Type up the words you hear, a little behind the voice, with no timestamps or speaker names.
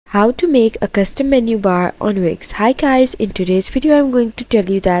How to make a custom menu bar on Wix. Hi guys, in today's video I'm going to tell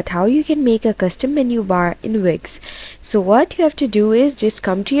you that how you can make a custom menu bar in Wix. So what you have to do is just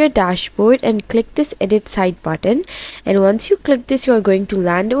come to your dashboard and click this edit site button, and once you click this you are going to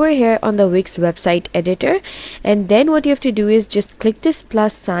land over here on the Wix website editor, and then what you have to do is just click this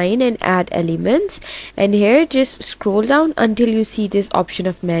plus sign and add elements, and here just scroll down until you see this option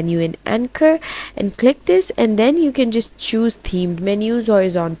of menu in anchor and click this, and then you can just choose themed menus,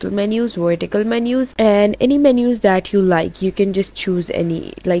 horizontal menus, vertical menus, and any menus that you like. You can just choose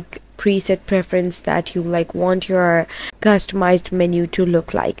any like preset preference that you want your customized menu to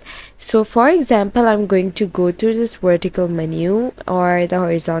look like. So for example, I'm going to go to this vertical menu or the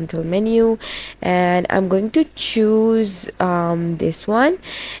horizontal menu, and I'm going to choose this one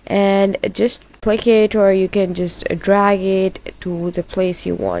and just click it, or you can just drag it to the place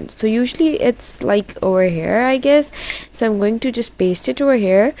you want. So usually it's like over here, I guess. So I'm going to just paste it over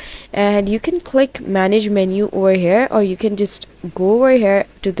here, and you can click manage menu over here, or you can just go over here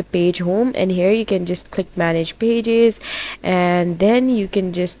to the page home, and here you can just click manage pages, and then you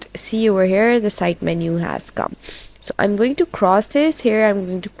can just see over here the site menu has come. So I'm going to cross this here. I'm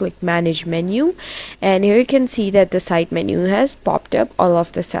going to click manage menu, and here you can see that the site menu has popped up all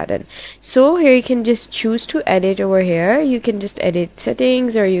of the sudden. So here you can just choose to edit over here. You can just edit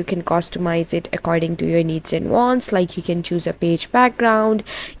settings, or you can customize it according to your needs and wants. Like you can choose a page background,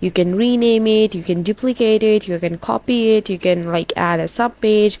 you can rename it, you can duplicate it, you can copy it, you can like add a sub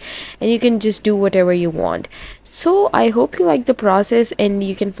page, and you can just do whatever you want. So I hope you like the process, and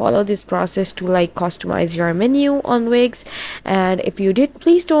you can follow this process to like customize your menu on Wix. And if you did,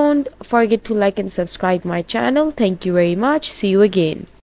 please don't forget to like and subscribe my channel. Thank you very much. See you again.